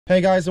Hey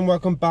guys, and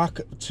welcome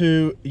back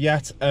to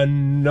yet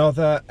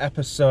another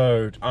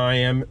episode. I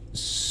am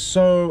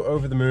so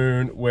over the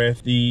moon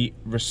with the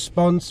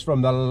response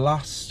from the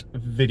last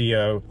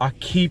video. I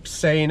keep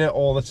saying it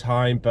all the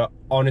time, but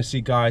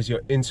honestly guys,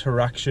 your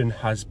interaction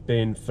has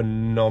been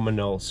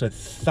phenomenal, so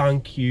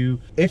thank you.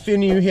 If you're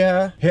new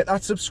here, hit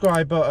that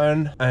subscribe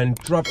button and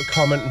drop a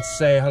comment and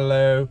say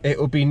hello. It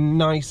would be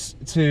nice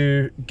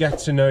to get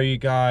to know you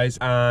guys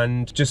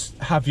and just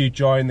have you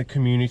join the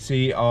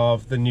community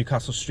of the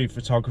Newcastle street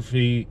photography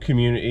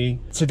community.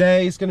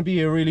 Today is going to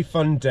be a really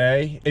fun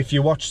day. If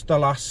you watched the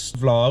last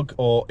vlog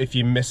or if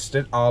you missed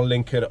it, I'll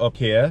link it up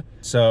here,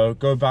 so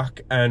go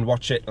back and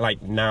watch it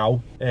like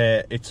now.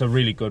 It's a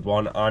really good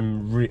one.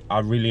 I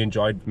really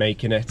enjoyed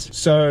making it.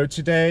 So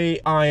today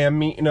I am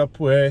meeting up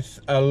with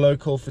a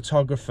local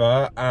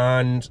photographer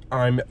and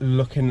I'm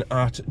looking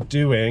at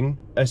doing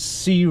a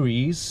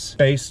series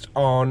based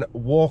on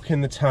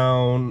walking the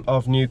town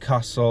of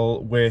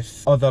Newcastle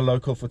with other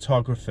local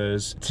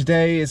photographers.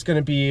 Today is going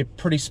to be a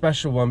pretty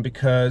special one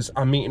because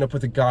I'm meeting up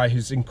with a guy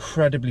who's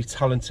incredibly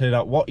talented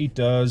at what he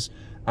does,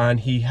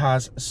 and he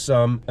has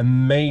some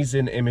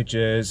amazing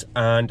images,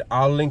 and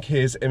I'll link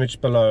his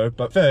image below.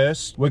 But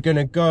first we're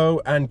gonna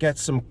go and get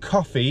some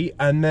coffee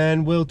and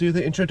then we'll do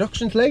the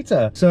introductions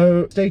later.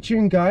 So stay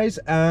tuned guys,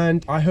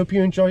 and I hope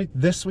you enjoyed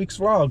this week's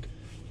vlog.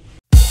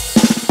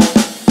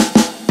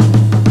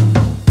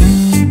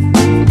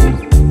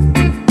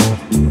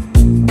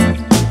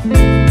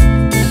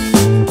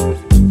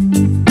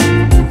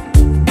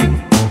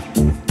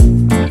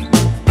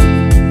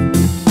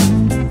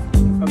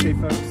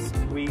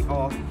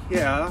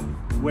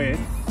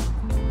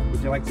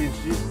 Would you like to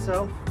introduce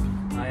yourself?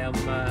 I am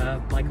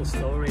Michael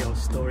Storey, or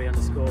Storey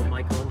 _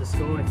 Michael _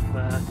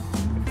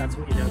 if that's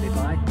what you know me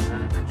by.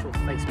 Actual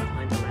face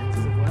behind the lens,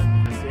 as it were.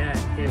 So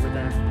yeah, here with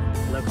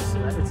a local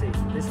celebrity,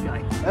 this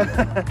guy.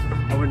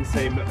 I wouldn't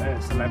say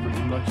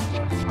celebrity much,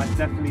 but I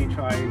definitely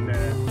try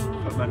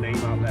and put my name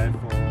out there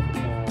for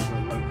the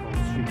local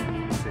street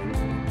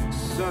community.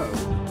 So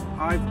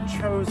I've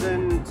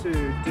chosen to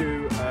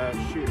do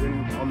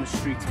shooting on the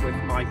streets with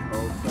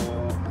Michael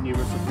for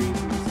numerous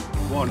reasons.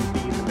 One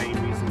being the main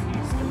reason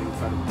he's an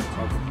incredible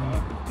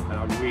photographer and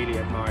I really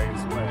admire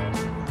his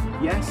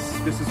work. Yes,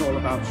 this is all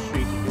about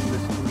street in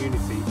this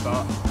community,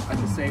 but at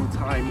the same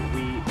time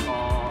we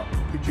are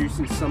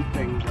producing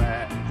something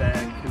where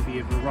there can be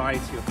a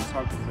variety of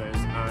photographers,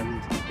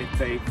 and if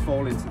they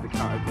fall into the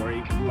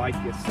category, like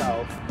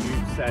yourself, you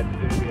said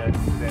earlier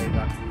today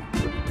that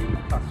you wouldn't really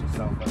class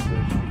yourself as a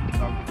street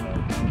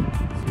photographer.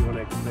 So you want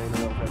to explain a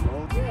little bit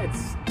more? Yeah,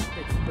 it's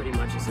pretty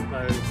much, I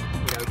suppose,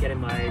 you know, getting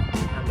my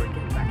camera and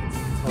getting back into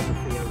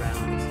photography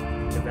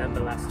around November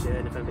last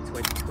year, November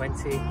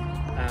 2020.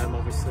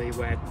 Obviously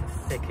we're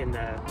thick in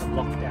the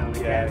lockdown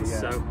again, yeah.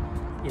 So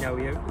you know,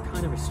 you're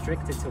kind of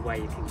restricted to where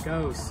you can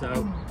go.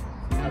 So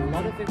a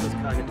lot of it was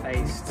kind of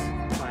based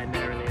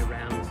primarily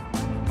around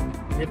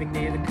living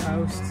near the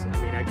coast.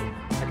 I mean, I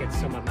get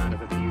some amount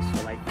of abuse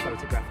for like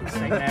photographing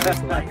St.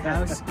 Mary's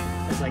Lighthouse.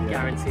 There's like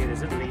guarantee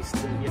there's at least,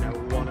 you know,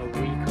 one a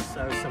week or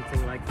so,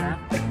 something like that.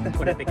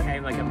 But it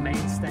became like a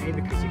mainstay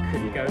because you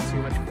couldn't go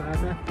too much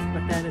further.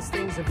 But then as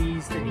things have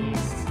eased and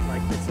eased,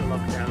 like with the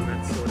lockdown,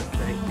 that sort of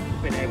thing,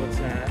 been able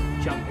to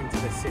jump into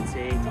the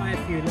city, try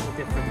a few little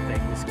different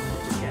things,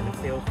 just get a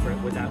feel for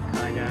it without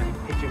kind of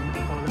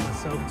pigeonholing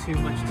myself too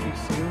much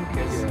too soon,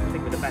 because I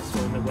think we're the best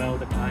one in the world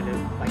to kind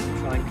of like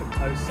try and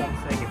compose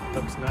something. If it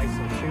looks nice,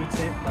 I'll shoot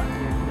it, but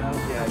you know,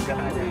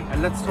 definitely.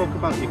 And let's talk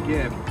about your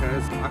gear,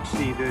 because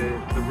actually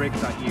the rig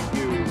that you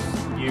use,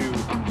 you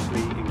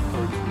actually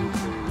encouraged me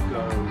to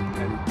go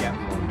and get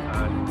one,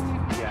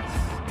 and yes,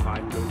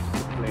 I'm going to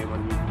put blame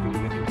on you for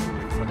being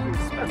influenced. I've been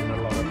spending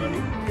a lot of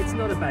money. It's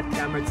not a bad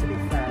camera, to be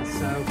fair.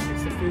 So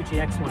it's the Fuji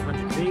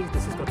X100V.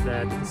 This has got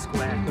the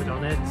square hood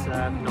on it.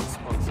 Not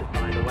sponsored,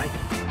 by the way.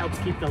 Helps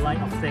keep the light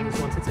off things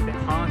once it's a bit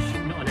harsh.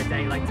 Not on a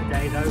day like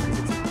today though, because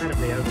it's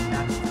incredibly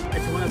overcast.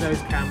 It's one of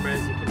those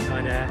cameras you can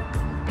kind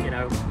of, you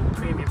know,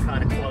 premium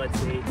kind of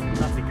quality,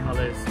 lovely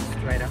colours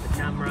straight out the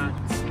camera.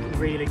 It's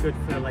really good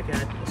for like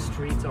a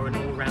street or an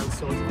all-round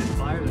sort of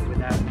environment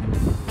without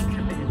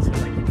committing to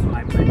like your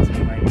prime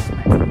rental where you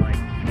spend like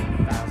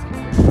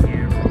 £1,000 a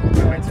year, or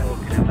we're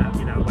talking about,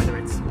 you know, whether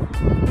it's,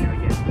 you know,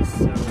 your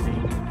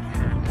Sony,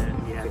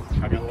 Canon, yeah,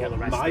 you know, all the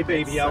rest my of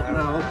baby it. out So,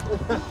 now.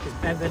 Because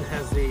Bevan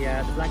has the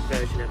black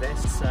version of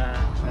this,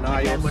 and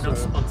again, we're not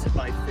sponsored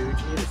by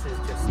Fuji, this is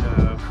just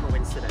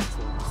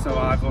coincidental. So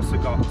I've also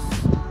got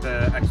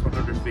the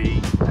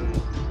X100V,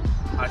 and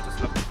I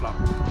just love the flat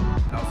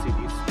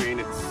LCD screen.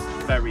 It's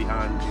very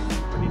handy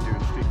when you're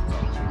doing street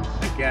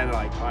photography. Again,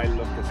 like, I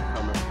love this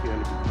camera purely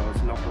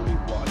because not only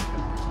what I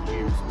can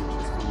use, which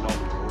is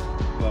phenomenal,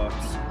 but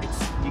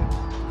you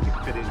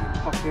can fit it in your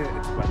pocket,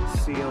 it's well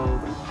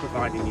sealed, and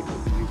providing you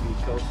with the UV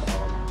filter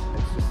on,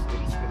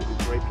 it's going to be a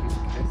great piece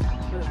of kit.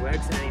 Well, it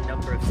works in any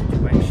number of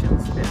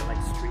situations, a bit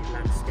like street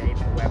landscape,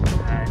 where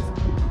we've had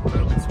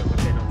moments when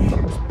we've been on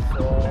shoots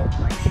before,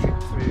 like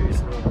shoot-throughs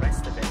and all the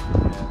rest of it.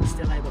 We're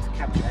still able to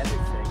capture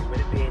everything, with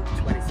it being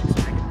 26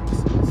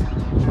 megapixels.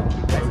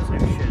 The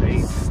resolution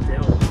is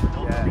still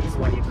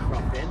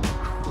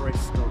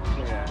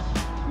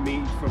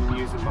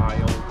using my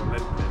old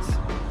Olympus,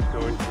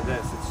 going to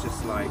this, it's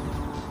just like,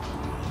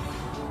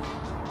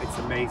 it's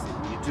amazing.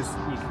 You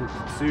can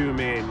zoom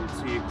in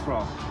to your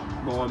crop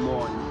more and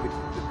more, and the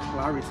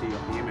clarity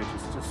of the image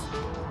is just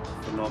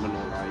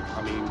phenomenal. Like,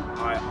 I mean,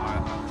 I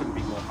couldn't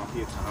be more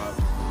happier to have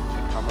a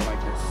camera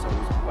like this, so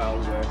it's well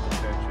worth the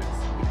purchase.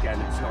 Again,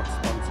 it's not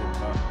sponsored,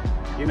 but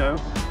you know,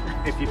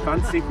 if you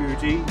fancy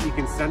Fuji, you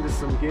can send us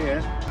some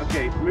gear.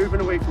 Okay,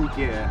 moving away from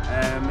gear,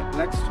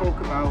 let's talk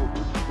about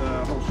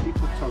the whole street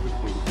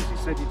photography, because you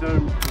said you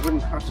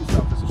wouldn't class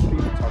yourself as a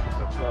street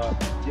photographer,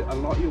 but a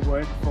lot of your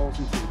work falls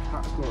into the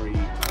category,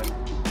 and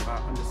I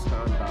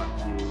understand that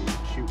you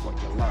shoot what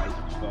you like,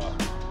 but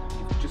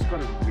you've just got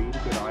a really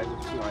good eye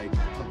with like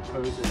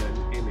composing an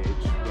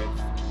image with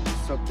the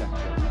subject in.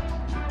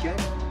 You get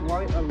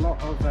quite a lot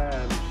of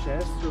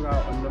shares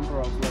throughout a number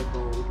of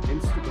local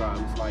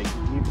Instagrams like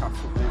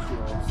Newcastle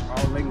visuals.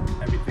 I'll link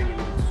everything in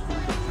the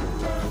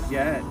description.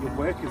 Yeah, your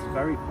work is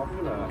very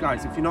popular.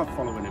 Guys, if you're not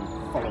following him,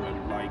 follow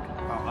him. Like,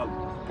 I'll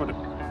put it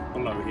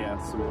below here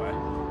somewhere.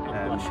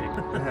 I'm blushing.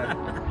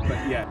 But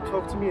yeah,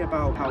 talk to me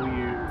about how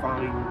you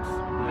find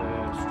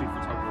the street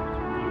photography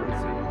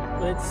community.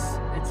 Well,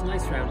 it's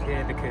nice around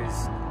here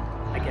because,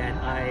 again,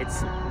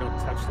 it's not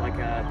touched like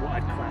what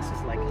I'd class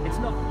as like, this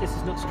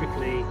is not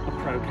strictly a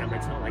pro camera,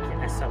 it's not like your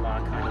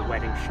SLR kind of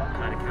wedding shot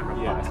kind of camera,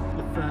 yeah.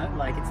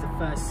 But it's the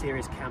first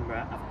serious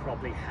camera I've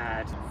probably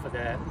had for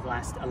the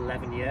last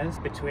 11 years.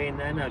 Between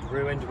then, I'd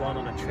ruined one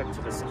on a trip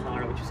to the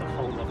Sahara, which is a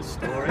whole other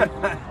story.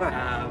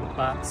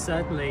 But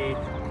certainly,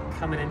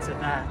 coming into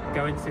that,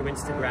 going through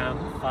Instagram,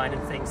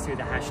 finding things through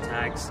the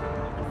hashtags,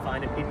 and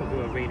finding people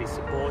who are really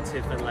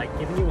supportive and like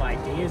giving you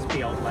ideas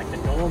beyond like the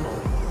normal.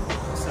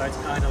 So it's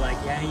kind of like,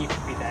 yeah, you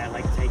could be there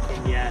like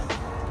taking your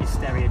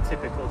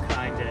stereotypical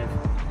kind of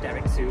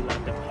Derek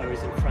Zoolander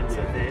pose in front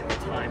of the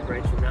Time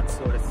Bridge and that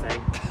sort of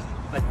thing.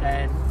 But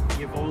then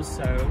you've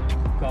also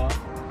got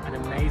an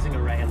amazing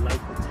array of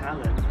local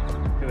talent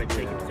who are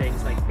taking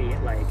things like, be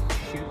it like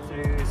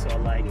shoot-throughs or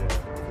like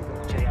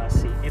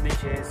JRC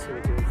Images, who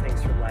are doing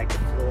things from like the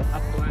floor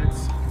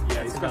upwards.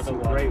 Yeah, it's another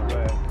one. Great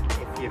work.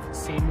 If you've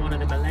seen one of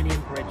the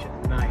Millennium Bridge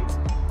at night,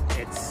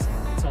 it's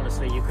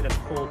honestly, you could have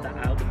pulled that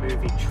out of the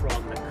movie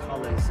Tron, the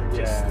colours and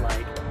just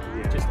like,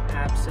 just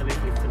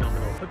absolutely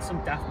phenomenal. Put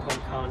some Daft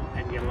Punk on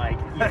and you're like,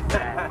 you're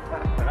there,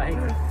 right?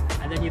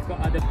 And then you've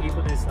got other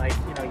people, there's like,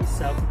 you know,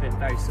 yourself have been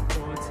very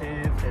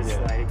supportive, there's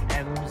like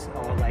Ems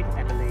or like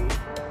Emily.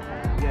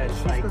 Yeah,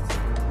 she's like, got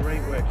some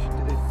great work. She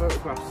did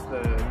photographs,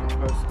 the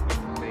most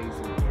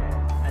amazing.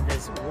 Yeah, and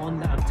there's one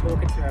that I'm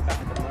talking to her about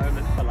at the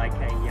moment for like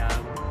a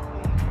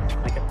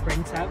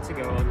printout to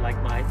go on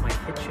like my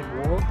kitchen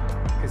wall,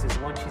 because there's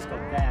one she's got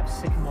there,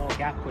 Sycamore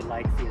Gap, with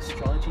like the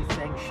astrology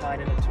thing,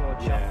 shining a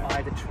torch up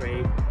by the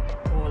tree,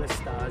 all the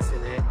stars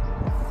in it,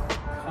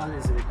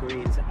 colours of the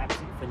greens are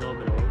absolutely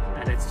phenomenal,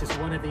 and it's just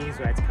one of these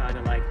where it's kind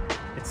of like,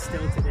 it's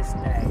still to this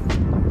day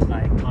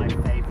like my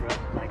favourite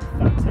like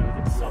photo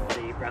that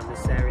somebody around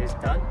this area has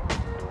done.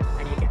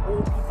 And you get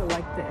all people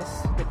like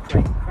this that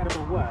create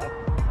incredible work,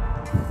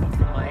 but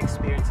from my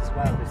experience as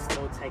well, they're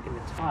still taking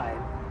the time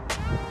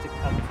to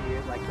come to you,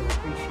 like they'll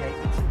appreciate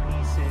bits and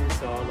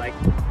pieces, or like,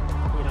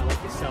 you know,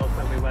 like yourself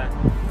when we were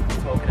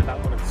talking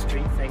about one of the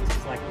street things,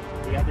 because like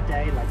the other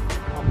day, like the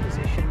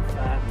composition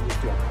for,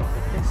 do I crop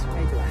it this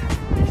way, do I have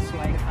it this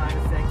way kind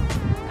of thing,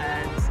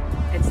 and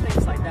it's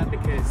things like that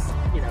because,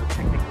 you know,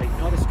 technically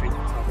not a street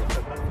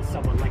photographer, but for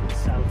someone like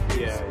yourself who's,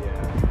 you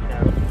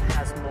know,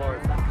 has more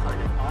of that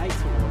kind of eye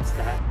towards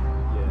that,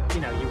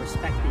 you know, you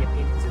respect the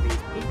opinions of these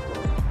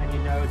people, and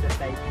you know that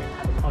they can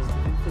have a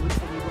positive influence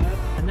on your work.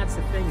 And that's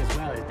the thing as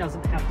well, it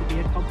doesn't have to be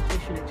a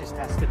competition, it just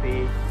has to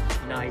be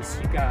nice.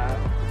 You go out,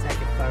 you take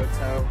a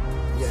photo,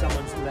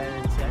 someone's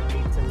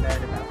need to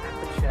learn about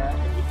aperture,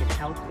 and you can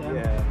help them.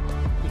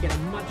 You get a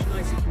much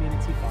nicer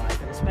community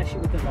vibe, and especially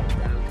with the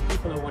lockdown,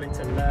 people are wanting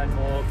to learn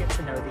more, get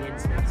to know the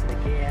ins and outs of the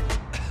gear.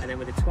 And then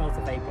with the 12th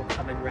of April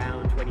coming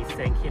round, when you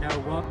think, you know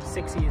what,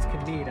 6 years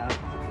can meet up,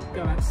 you can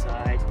go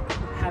outside,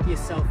 have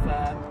yourself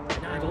an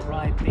adult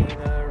ride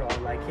beaner, or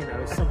like, you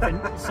know,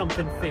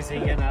 something fizzy,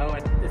 you know,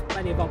 and there's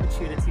plenty of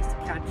opportunities to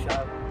catch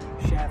up,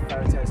 share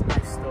photos,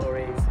 nice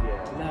stories,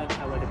 learn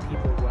how other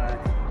people work,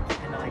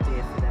 get an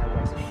idea for their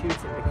ways of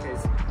shooting,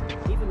 because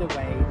even the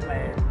way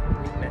when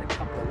we met a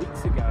couple of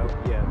weeks ago,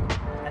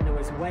 and there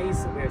was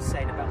ways that we were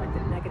saying about like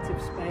the negative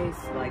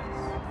space, like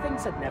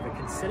things I'd never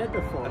considered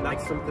before. And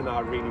that's something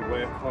I really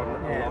work on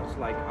a lot.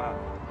 Like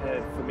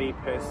for me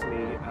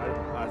personally,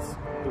 as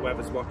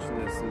whoever's watching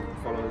this and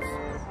follows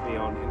me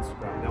on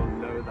Instagram, they'll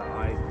know that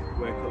I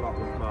work a lot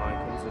with my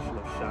composition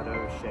of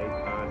shadow, shape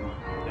and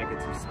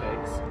negative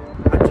space.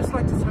 I'd just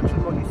like to touch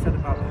on what you said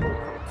about the whole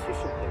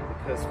competition thing,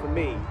 because for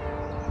me,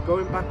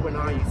 going back when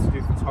I used to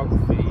do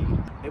photography,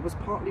 it was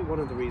partly one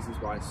of the reasons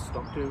why I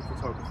stopped doing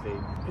photography,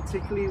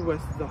 particularly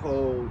with the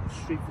whole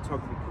street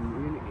photography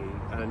community,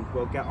 and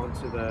we'll get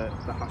onto the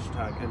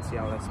hashtag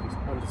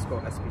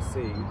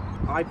NCL_SBC.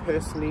 I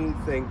personally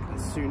think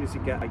as soon as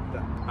you get like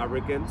the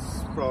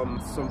arrogance from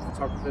some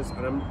photographers,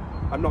 and I'm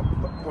I'm not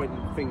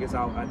pointing fingers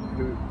out at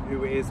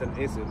who is and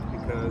isn't,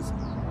 because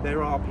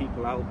there are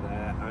people out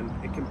there and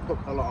it can put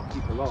a lot of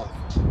people off.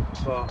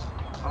 But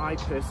I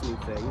personally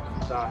think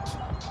that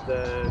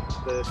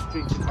the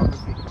street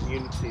photography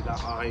community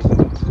that I'm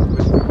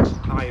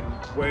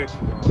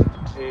working on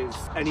is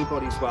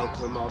anybody's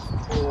welcome of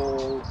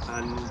all,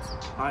 and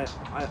I'd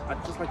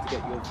just like to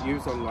get your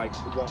views on like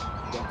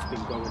what's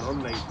been going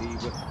on lately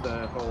with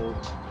the whole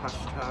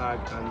hashtag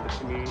and the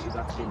community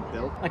that's been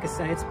built. Like I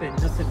say, it's been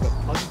nothing but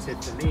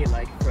positive for me,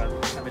 like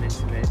from coming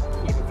into it,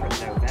 even from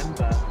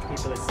November,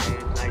 people are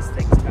saying nice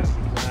things about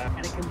your work,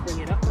 and it can bring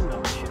it up a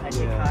notch, and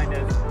you kind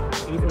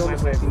of, even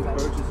when we're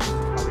encourages you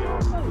to carry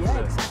on. Oh yeah,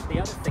 exactly.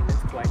 The other thing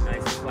that's quite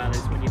nice as well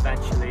is when you've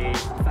actually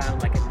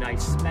found like a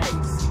nice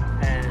space,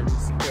 and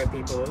there are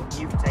people,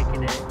 you've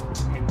taken it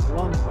in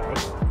one way,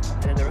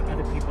 and then there are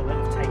other people that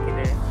have taken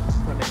it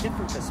from a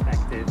different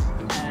perspective,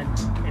 and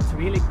it's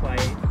really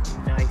quite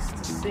nice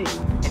to see.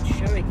 It's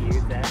showing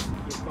you that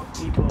you've got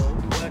people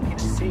working a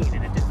scene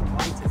in a different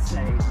way to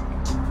say,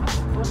 I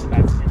haven't thought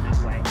about it in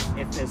that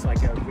way. If there's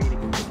like a really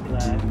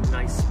particular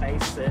nice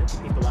space that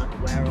people aren't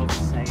aware of,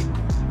 saying,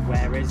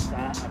 where is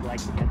that? I'd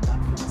like to get that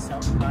for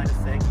myself, kind of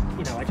thing.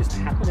 You know, I just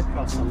happened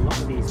across a lot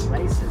of these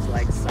places.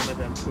 Like some of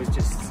them was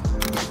just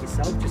like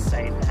yourself, just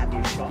saying, have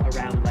you shot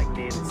around like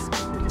near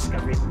the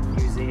Discovery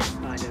Museum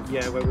kind of?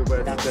 Yeah, where we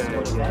were that today.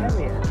 sort of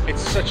area.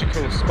 It's such a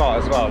cool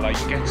spot as well. Like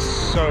you get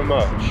so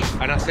much,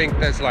 and I think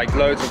there's like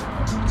loads of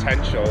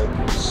potential.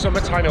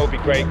 Summertime it'll be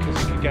great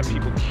because you can get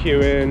people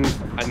queuing,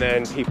 and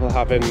then people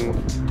having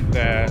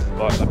their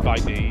like a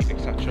bite to eat,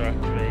 etc.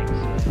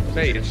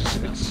 Mate,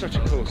 it's such a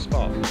cool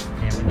spot.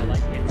 Yeah, when they're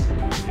like hit.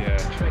 Yeah.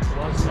 The trick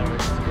was though,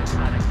 is to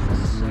kind of,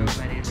 there's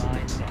so many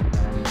lines on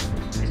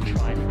there, is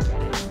trying to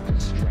get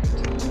it straight.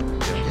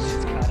 Because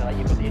it's kind of like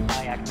you've got your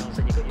diagonals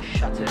and you've got your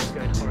shutters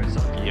going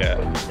horizontal, Yeah.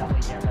 you've got your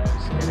double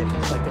yellows, and then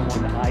it's like the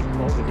one that I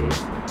caught with the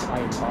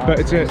iron bar. But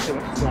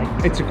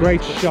it's a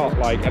great shot,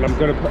 like, and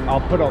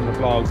I'll put it on the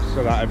vlog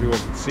so that everyone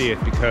can see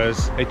it,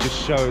 because it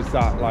just shows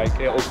that like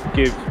it'll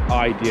give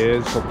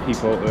ideas for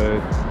people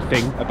to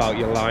think about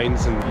your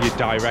lines and your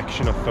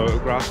direction of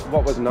photograph.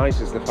 What was nice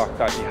is the fact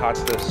that you had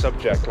the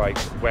subject like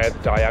where the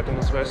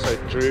diagonals were, so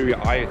it drew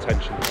your eye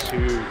attention to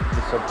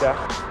the subject.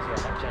 Yeah,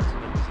 that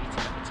gentleman was eating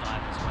at the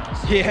time as well.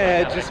 So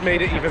Yeah, it just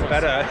made it even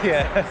better.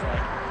 Yeah. It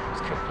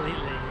was completely,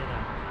 you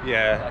know.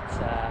 Yeah.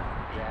 But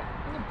yeah,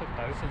 I'm gonna put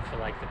both in for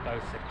like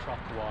both the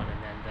cropped one and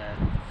then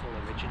the full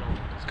original one.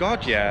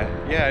 God, yeah,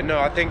 yeah. No,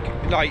 I think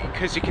like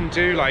because you can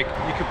do like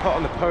you can put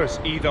on the post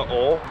either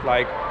or,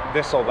 like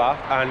this or that,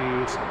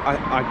 and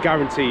I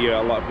guarantee you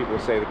a lot of people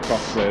will say the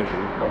cropped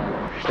version,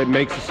 but it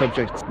makes the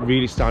subject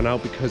really stand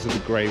out because of the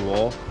grey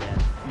wall.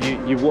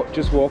 Yeah. You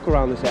just walk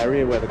around this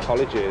area where the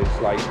college is,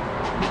 like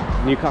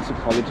Newcastle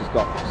College has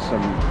got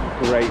some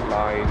great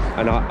lines,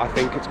 and I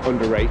think it's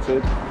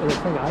underrated. Well, the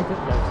thing I did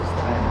notice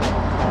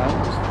that I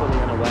was fully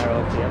unaware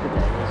of the other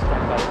day was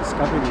that by the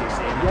Discovery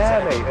Museum.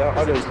 Yeah,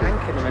 mate. There's a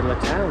tank in the middle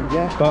of town.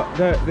 Yeah. But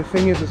the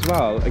thing is as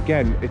well,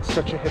 again, it's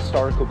such a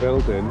historical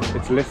building,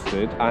 it's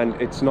listed,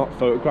 and it's not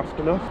photographed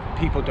enough.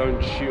 People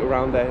don't shoot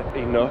around there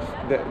enough.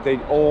 They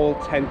all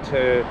tend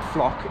to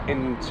flock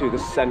into the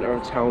centre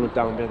of town or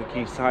down by the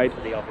quayside,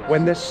 For the obvious.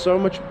 when there's so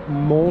much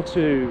more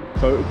to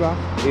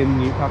photograph in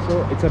Newcastle.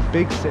 It's a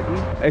big city.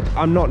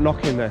 I'm not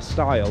knocking their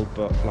style,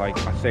 but like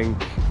I think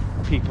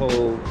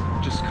people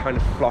just kind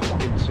of flock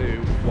into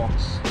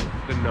what's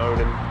the known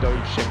and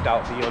don't shift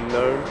out the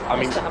unknown. I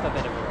mean, Just to have a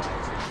bit of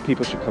variety.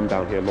 people should come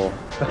down here more.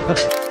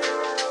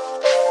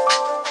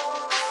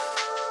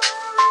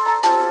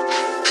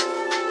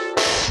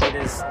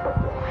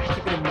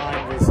 Keeping in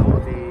mind there's all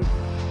the,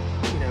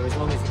 you know, as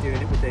long as you're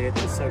doing it with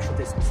the social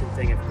distancing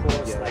thing, of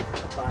course, Yeah. like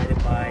abiding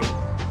by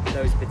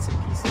those bits and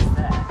pieces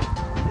there,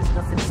 there's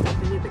nothing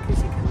stopping you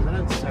because you can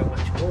learn so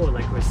much more.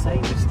 Like we're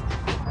saying, just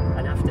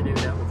an afternoon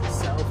out with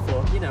yourself,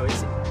 or, you know,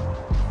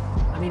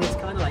 I mean, it's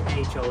kind of like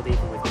age old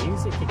even with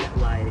music. You get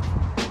like,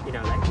 you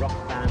know, like rock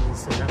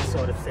bands and that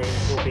sort of thing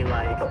will be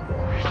like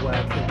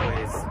working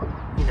with,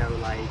 you know,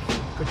 like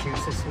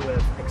producers who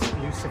have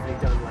exclusively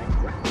done like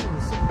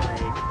records and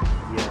like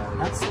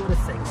that sort of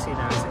thing. So, you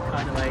know, it's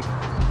kind of like,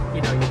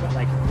 you know, you've got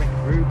like Rick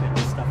Rubin and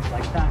stuff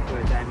like that who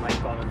have then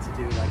like gone on to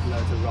do like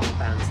loads of rock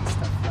bands and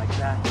stuff like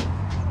that.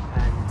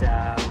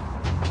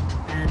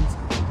 And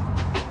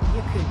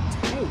you can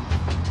take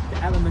the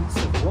elements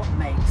of what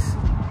makes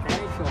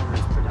their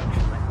genre's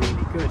production like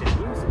really good in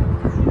music,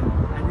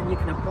 and then you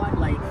can apply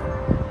like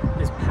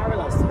there's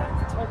parallels to that in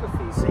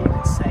photography. So you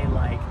could say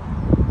like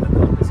the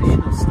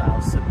compositional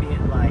style, so be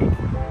it like,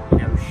 you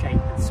know, shape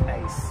and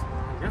space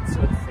and that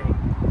sort of thing.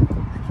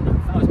 Like, you know,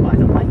 if I was by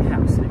the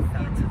lighthouse and it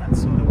fell into that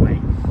sort of way,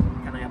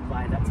 can I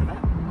apply that to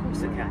that? Of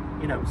course I can.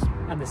 You know,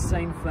 and the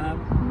same for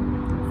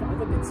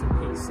other bits and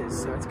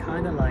pieces. So it's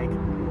kind of like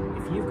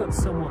if you've got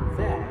someone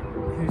there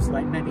who's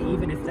like, maybe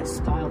even if they're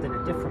styled in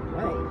a different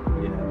way,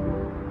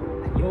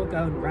 and you're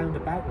going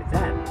roundabout with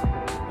them,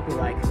 you'll be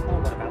like, oh,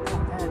 what about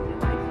that there? And you're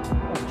like,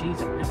 oh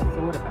geez, I've never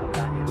thought about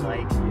that in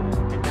like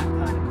in that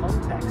kind of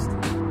context.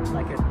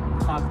 Like a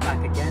hark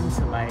back again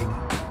to like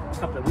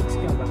couple of weeks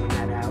ago when we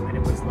met out, and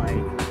it was like,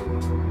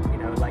 you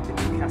know, like the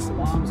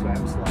Newcastle Arms, where it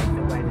was like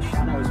the way the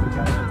shadows were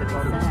going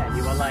underneath there, and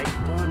you were like,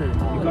 oh,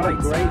 you got a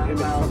great image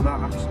well, from that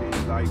actually,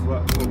 like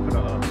we'll put it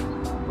up.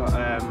 But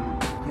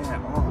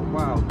yeah, oh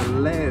wow, the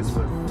layers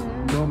were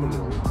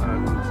phenomenal.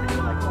 And you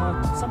were like,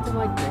 well, something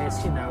like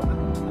this, you know,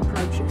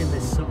 approach it in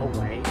this subtle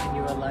way, and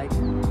you were like, you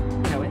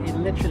know, it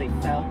literally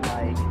felt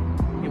like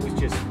it was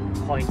just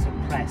point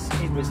and press.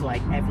 It was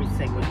like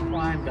everything was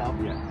primed up,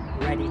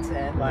 ready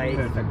to like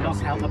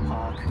knock out the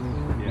park.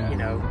 You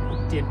know,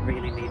 didn't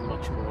really need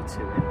much more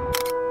to it.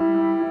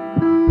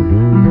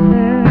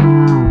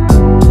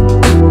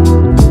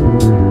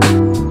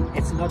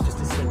 It's not just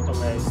as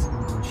simple as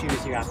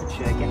choose your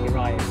aperture, get your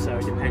ISO,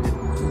 depending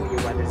on what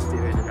your weather's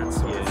doing and that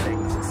sort of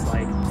things. It's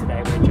like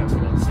today we're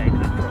jumping on saying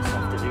across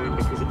afternoon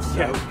because it's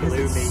so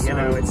gloomy, you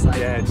know, it's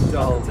like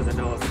dull to the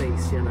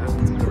northeast, you know,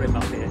 it's grim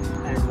up here.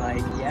 And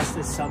like, yes,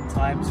 there's some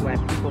times where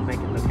people make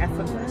it look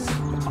effortless,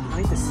 but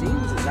behind the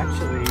scenes there's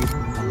actually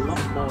a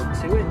lot more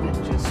to it than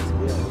just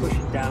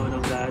pushing down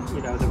on the,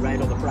 you know, the red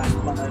or the brass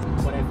button,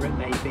 whatever it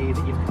may be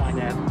that you've kind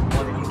of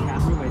wanted your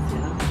camera with, you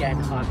know. Again,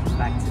 harking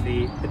back to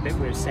the bit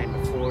we were saying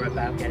before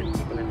about getting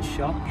people in the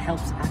shot,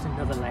 helps add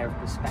another layer of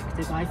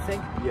perspective, I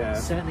think.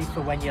 Certainly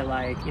for when you're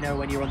like, you know,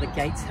 when you're on the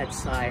Gateshead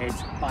side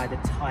by the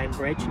Time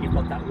Bridge, and you've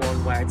got that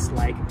one where it's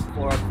like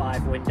 4 or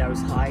 5 windows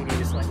high, and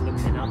you're just like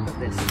looking up at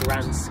this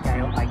grand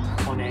scale,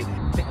 iconic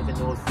bit of the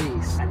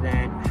northeast, and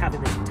then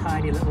having this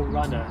tiny little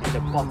runner in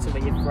the bottom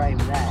of your frame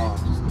there,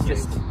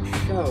 just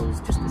shows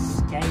just the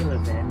scale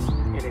of it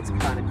in its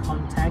kind of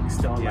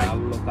context. Or I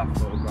love that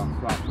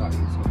photograph that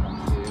you took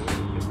actually.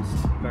 It was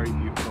very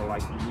beautiful,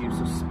 like the use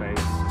of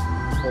space,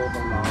 all the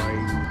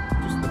line,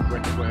 just the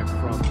brickwork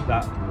from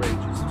that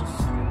bridge is just,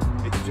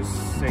 it just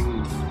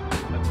sings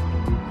a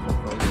beautiful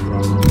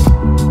photograph.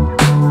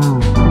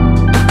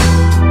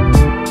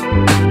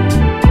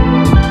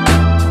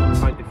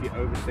 If you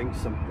overthink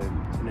something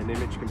and an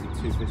image can be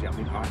too busy, I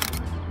mean, I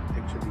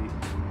picture me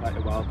like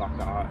a while back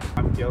that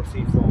I'm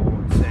guilty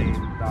for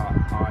saying that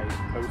I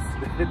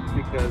posted it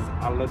because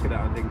I look at it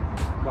and think,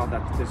 God,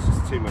 there's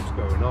just too much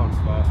going on.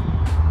 But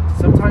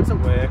sometimes it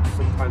works,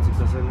 sometimes it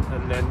doesn't,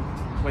 and then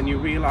when you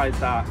realise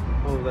that,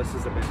 oh, this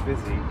is a bit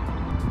busy,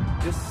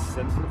 just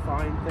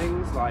simplifying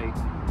things, like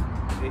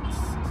it's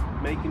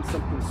making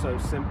something so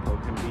simple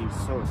can be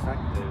so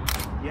effective.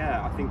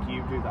 Yeah, I think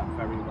you do that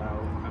very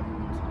well,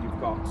 and you've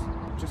got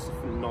just a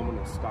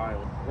phenomenal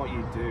style. What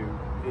you do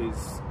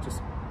is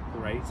just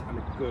great and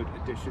a good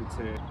addition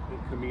to the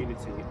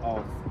community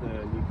of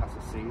the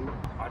Newcastle scene.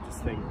 I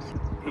just think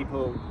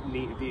people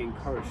need to be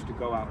encouraged to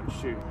go out and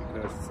shoot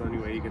because it's the only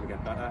way you're going to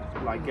get better.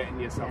 Like getting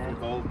yourself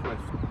involved with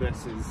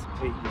this is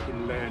you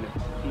can learn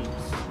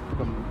heaps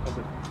from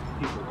other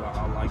people that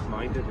are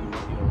like-minded and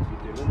what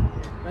you're doing.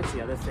 That's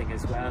the other thing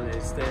as well,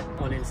 is that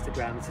on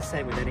Instagram, it's the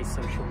same with any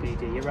social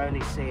media, you're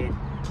only seeing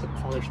the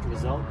polished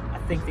result. I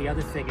think the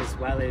other thing as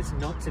well is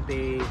not to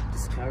be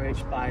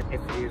discouraged by if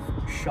you've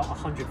shot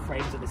 100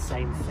 frames of the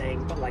same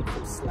thing but like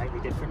from slightly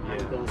different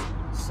angles,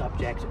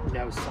 subject,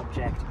 no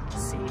subject,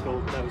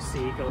 seagull, no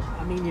seagull.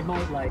 I mean, you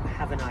might like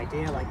have an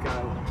idea, like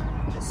go,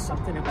 there's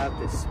something about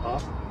this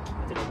spot,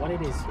 I don't know what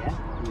it is yet,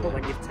 but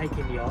when you've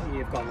taken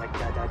you've gone like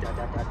da da da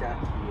da da da,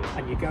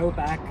 and you go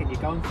back and you're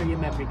going through your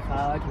memory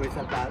card with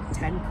about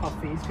 10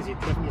 copies because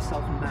you've driven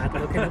yourself mad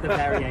looking at the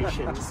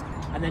variations,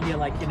 and then you're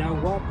like, you know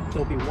what,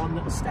 there'll be one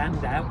that'll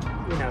stand out,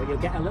 you know, you'll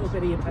get a little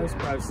bit of your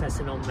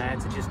post-processing on there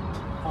to just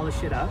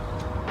polish it up,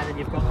 and then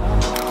you've got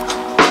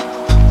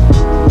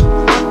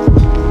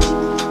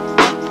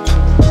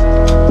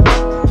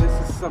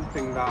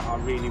something that I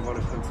really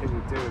want to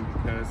continue doing,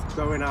 because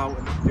going out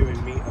and doing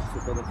meetups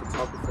with other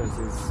photographers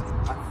is,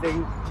 I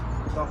think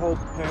the whole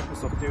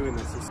purpose of doing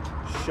this is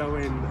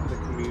showing the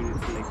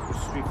community the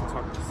street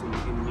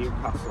photography in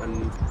Newcastle,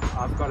 and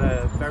I've got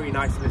a very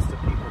nice list of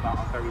people that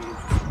are very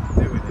interested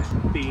in doing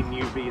it. Being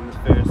you being the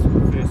first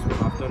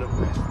one I've done it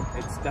with,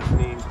 it's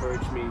definitely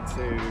encouraged me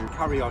to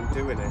carry on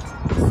doing it.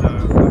 So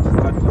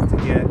I'd love to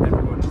hear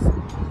everyone's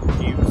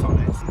views on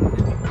it.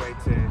 It'd be great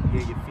to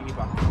hear your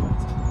feedback on it.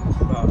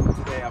 But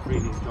today I've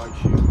really enjoyed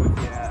shooting with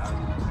you,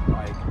 and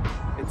like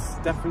it's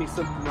definitely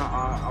something that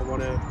I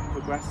want to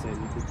progress in,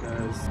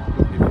 because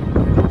if we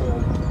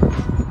all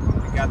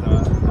come together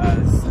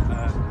as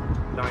a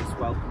nice,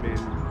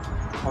 welcoming,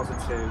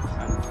 positive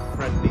and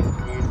friendly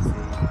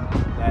community,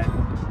 then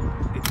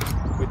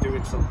we're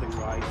doing something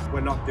right. We're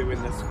not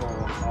doing this for,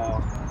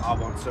 oh, I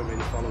want so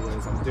many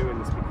followers. I'm doing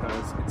this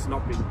because it's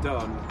not been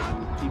done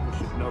and people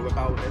should know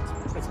about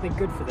it. It's been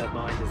good for their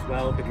mind as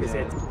well, because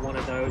it's one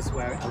of those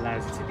where it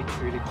allows you to be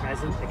truly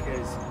present,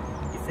 because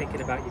you're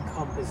thinking about your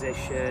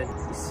composition,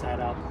 your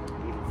setup,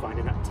 even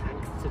finding that tank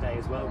today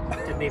as well. I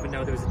didn't even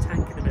know there was a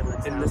tank in the middle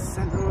of town. In the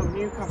centre of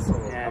Newcastle.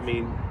 Yeah. I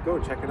mean, go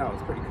and check it out,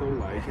 it's pretty cool.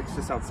 Like, it's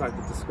just outside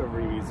the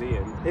Discovery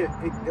Museum.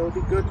 It'll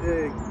be good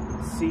to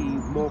see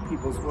more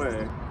people's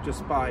work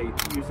just by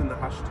using the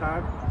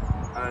hashtag.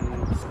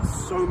 and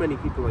so many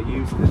people are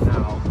using it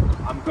now.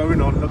 I'm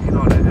going on looking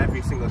on it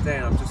every single day,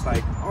 and I'm just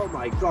like, oh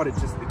my god,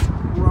 it's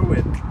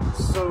growing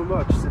so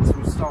much since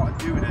we started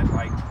doing it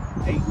like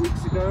 8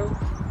 weeks ago.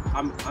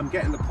 I'm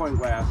getting the point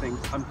where I think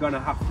I'm gonna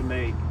have to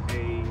make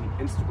a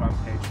Instagram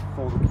page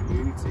for the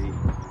community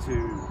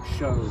to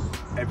show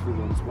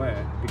everyone's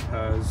work,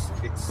 because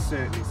it's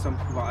certainly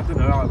something. I don't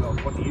know,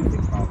 what do you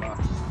think about that?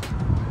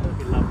 It would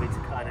be lovely to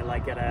kind of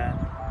like get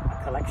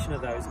a collection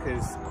of those,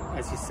 because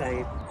as you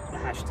say, the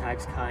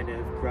hashtag's kind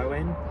of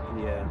growing.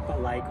 Yeah.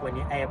 But like when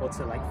you're able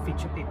to like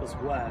feature people's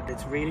work,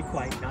 it's really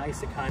quite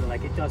nice. It kind of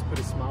like, it does put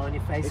a smile on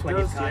your face It when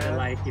does, you've kind of yeah.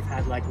 like, you've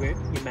had like, you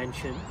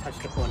mentioned,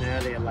 touched upon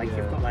earlier, like Yeah.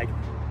 you've got like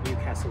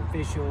Newcastle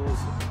visuals,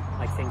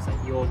 like things like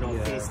Your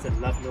Northeast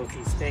and Love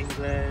Northeast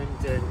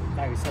England and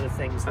various other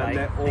things. And like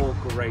they're all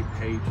great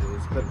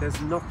pages, but there's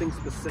nothing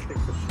specific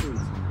for street.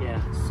 yeah.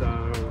 So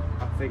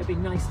I think It'd be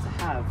nice to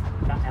have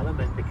that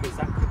element, because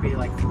that could be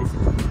like the missing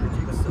piece of the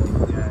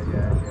jigsaw.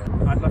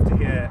 yeah. I'd love to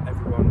hear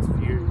everyone's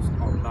views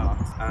on that,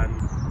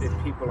 and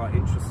if people are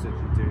interested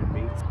in doing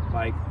meets,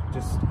 like,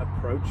 just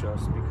approach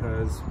us,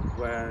 because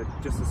we're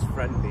just as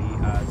friendly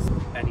as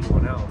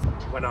anyone else.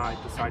 When I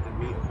decided to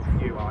meet up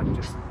with you, I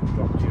just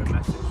dropped you a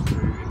message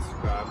through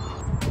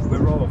Instagram.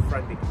 We're all a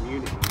friendly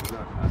community,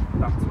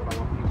 and that's what I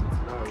want people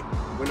to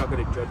know. We're not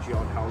going to judge you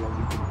on how long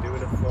you've been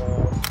doing it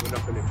for. We're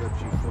not going to judge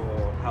you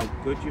for how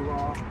good you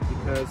are,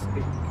 because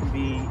it can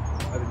be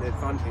an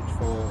advantage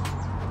for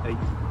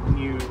a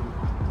new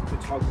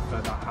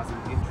photographer that has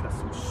an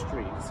interest in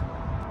streets.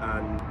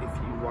 And if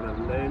you want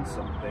to learn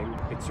something,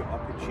 it's your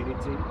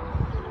opportunity.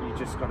 You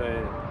just got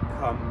to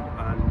come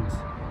and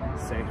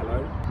say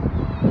hello.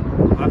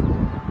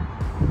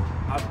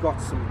 I've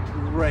got some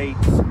great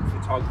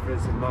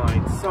photographers in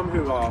mind, some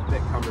who are a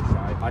bit camera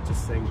shy. I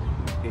just think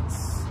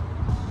it's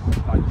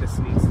like, this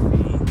needs to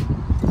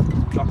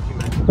be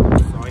documented.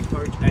 So I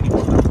encourage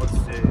anyone that wants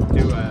to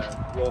do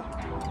a walk,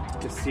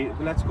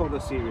 let's call the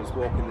series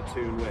Walking the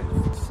Toon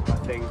with. I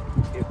think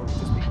it will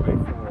just be great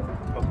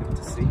for public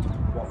to see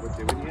what we're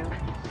doing here.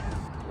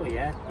 Well,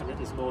 yeah, and that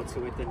there's more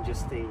to it than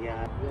just the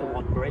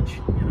one bridge,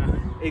 you know.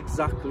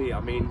 Exactly. I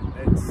mean,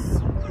 it's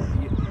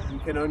you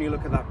can only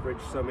look at that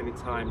bridge so many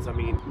times. I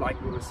mean,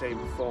 like we were saying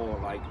before,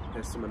 like,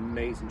 there's some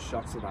amazing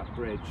shots of that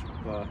bridge,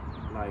 but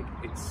like,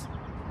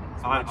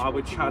 I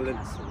would challenge.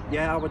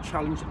 Yeah, I would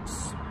challenge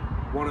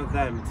one of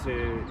them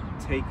to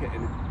take it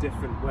in a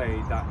different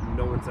way that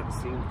no one's ever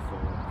seen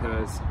before,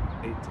 because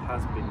it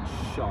has been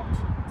shot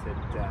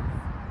to death.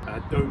 I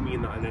don't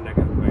mean that in a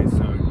negative way,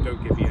 so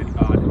don't give me any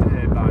bad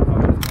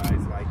vibes,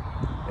 guys. Like,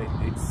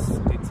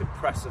 it's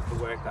impressive the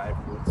work that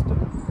everyone's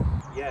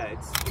done. Yeah,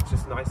 it's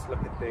just nice to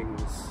look at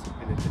things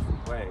in a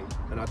different way,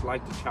 and I'd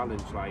like to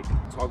challenge like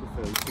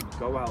photographers to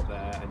go out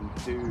there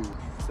and do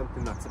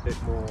something that's a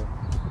bit more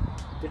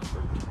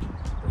different.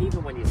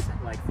 Even when you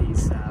set like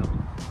these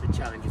the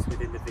challenges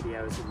within the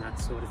videos and that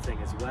sort of thing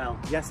as well.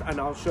 Yes, and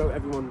I'll show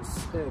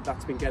everyone's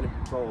that's been getting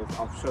involved.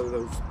 I'll show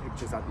those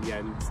pictures at the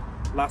end.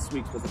 Last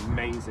week's was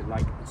amazing.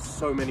 Like,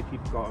 so many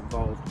people got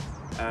involved,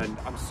 and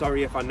I'm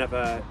sorry if I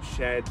never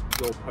shared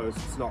your post.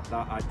 It's not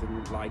that I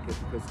didn't like it,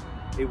 because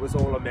it was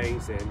all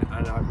amazing,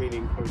 and I really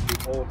encourage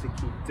you all to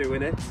keep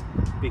doing it,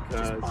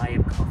 because Just buy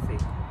him coffee.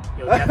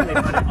 You'll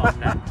definitely put it on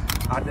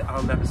there.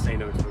 I'll never say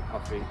no to a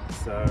coffee.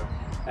 So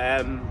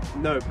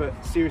no,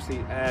 but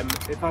seriously,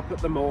 if I put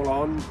them all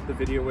on, the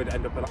video would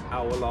end up an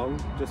hour long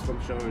just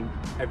from showing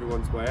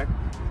everyone's work.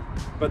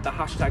 But the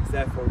hashtag's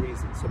there for a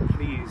reason, so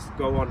please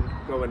go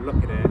and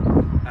look at it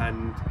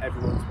and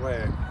everyone's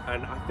work.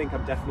 And I think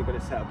I'm definitely going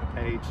to set up a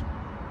page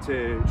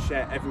to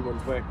share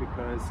everyone's work,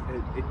 because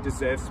it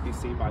deserves to be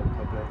seen by the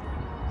public.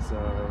 So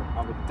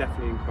I would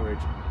definitely encourage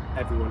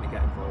everyone to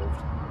get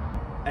involved.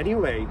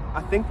 Anyway,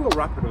 I think we'll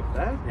wrap it up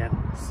there.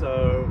 Yeah.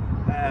 So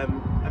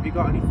have you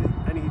got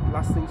any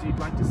last things you'd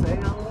like to say,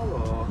 Al,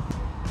 or?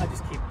 I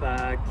just keep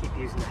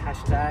using the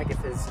hashtag.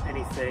 If there's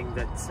anything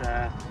that,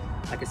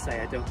 like I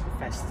say, I don't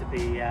profess to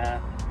be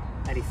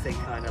anything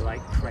kind of like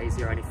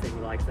crazy or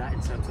anything like that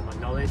in terms of my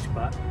knowledge,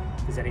 but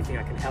if there's anything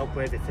I can help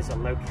with, if there's a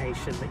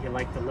location that you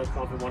like the look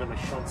of in one of my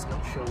shots,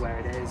 not sure where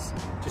it is,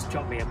 just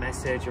drop me a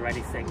message or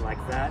anything like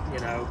that. You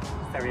know,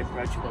 very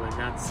approachable in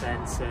that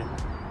sense, and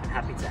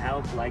happy to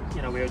help. Like,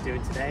 you know, we were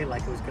doing today,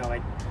 like I was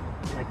going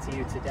like to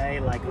you today,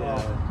 like,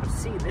 oh, I've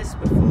seen this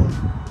before,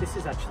 this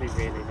is actually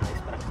really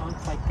nice, but I can't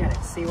quite get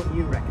it, see what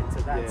you reckon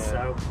to that.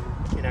 So,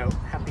 you know,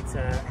 happy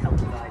to help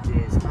with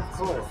ideas and that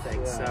sort of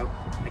thing. So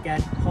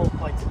again, whole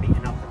point of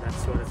meeting up and that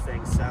sort of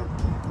thing. So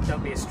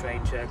don't be a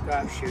stranger, go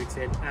out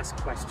shooting, ask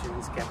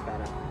questions, get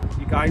better.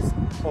 You guys,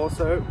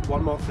 also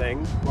one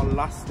one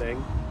last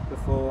thing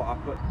before I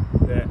put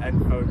the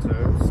end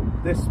photos.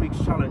 This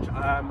week's challenge,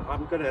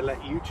 I'm going to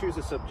let you choose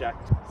a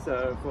subject.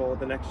 So for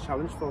the next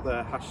challenge, for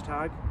the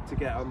hashtag to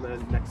get on the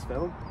next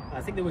film.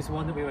 I think there was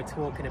one that we were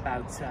talking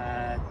about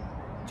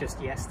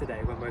just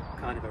yesterday when we're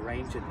kind of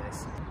arranging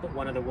this, but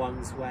one of the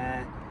ones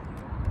where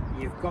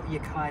you've got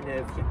your kind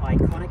of your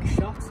iconic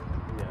shot,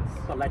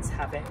 but let's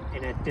have it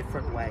in a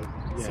different way.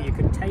 Yeah. So you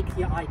can take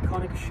your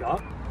iconic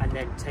shot and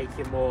then take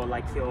your more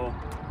like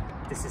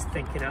this is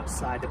thinking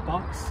outside the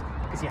box,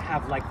 because you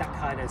have like that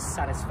kind of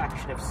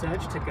satisfaction of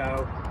search to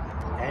go,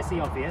 there's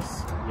the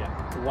obvious. Yeah.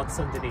 What's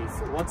underneath?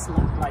 What's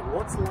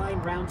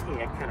lying round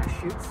here? Can I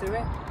shoot through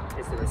it?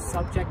 Is there a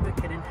subject that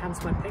can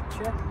enhance my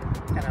picture?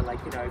 Can I,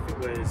 like, you know,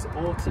 if it was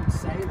autumn,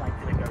 say, like,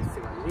 can I go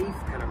through a leaf?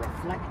 Can I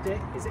reflect it?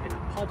 Is it in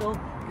a puddle?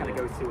 Can I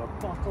go through a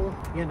bottle?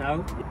 You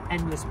know,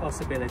 endless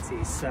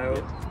possibilities.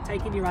 So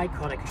taking your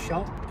iconic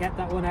shot, get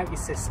that one out your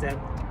system,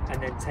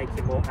 and then take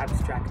your more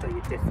abstract or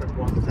your different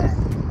one there.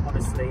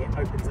 Honestly, it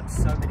opens up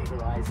so many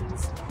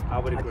horizons. I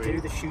would agree. I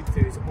do the shoot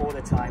throughs all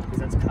the time because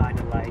that's kind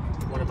of like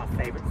one of my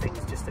favorite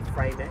things, just to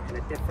frame it in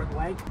a different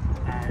way.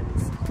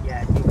 And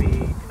yeah, you'll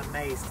be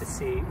amazed to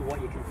see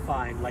what you can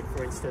find. Like,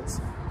 for instance,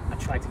 I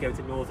tried to go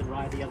to Northern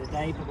Rye the other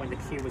day, but when the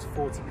queue was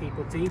 40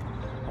 people deep,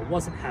 I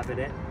wasn't having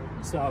it.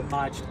 So I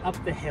marched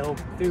up the hill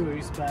through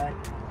Ousburn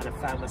and I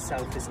found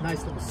myself this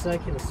nice little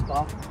circular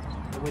spot,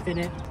 and within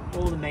it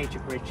all the major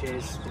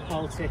bridges, the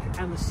Baltic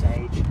and the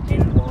Sage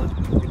in one,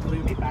 the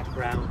gloomy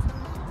background.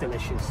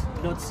 Delicious.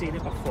 Not seen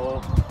it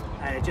before,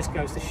 and it just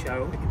goes to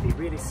show it can be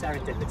really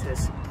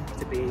serendipitous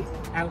to be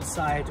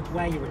outside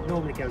where you would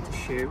normally go to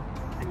shoot,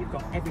 and you've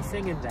got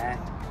everything in there,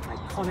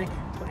 iconic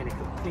but in a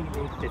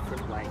completely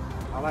different way.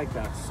 I like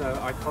that. So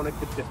iconic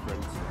but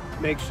different.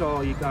 Make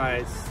sure you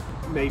guys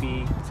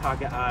maybe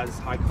tag it as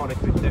iconic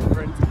but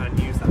different and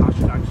use the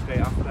hashtag straight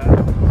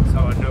after, so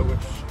I know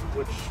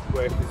which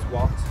work is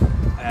what.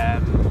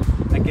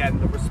 Again,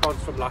 the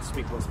response from last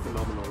week was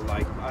phenomenal.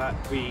 Like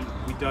we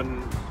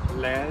done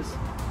layers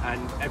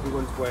and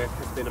everyone's work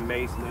has been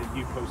amazing.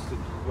 You posted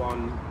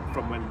one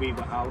from when we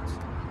were out,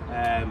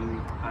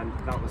 and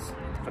that was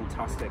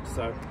fantastic.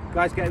 So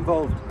guys, get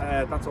involved.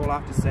 That's all I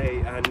have to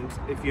say. And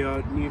if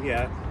you're new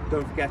here,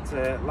 don't forget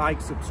to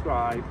like,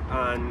 subscribe,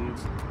 and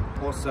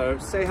also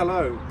say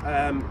hello.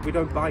 We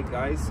don't bite,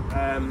 guys.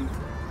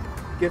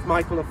 Give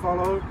Michael a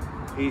follow.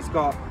 He's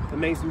got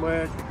amazing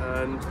work,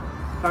 and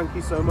thank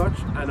you so much,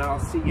 and I'll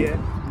see you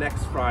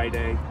next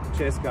Friday.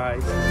 Cheers,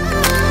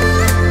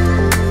 guys.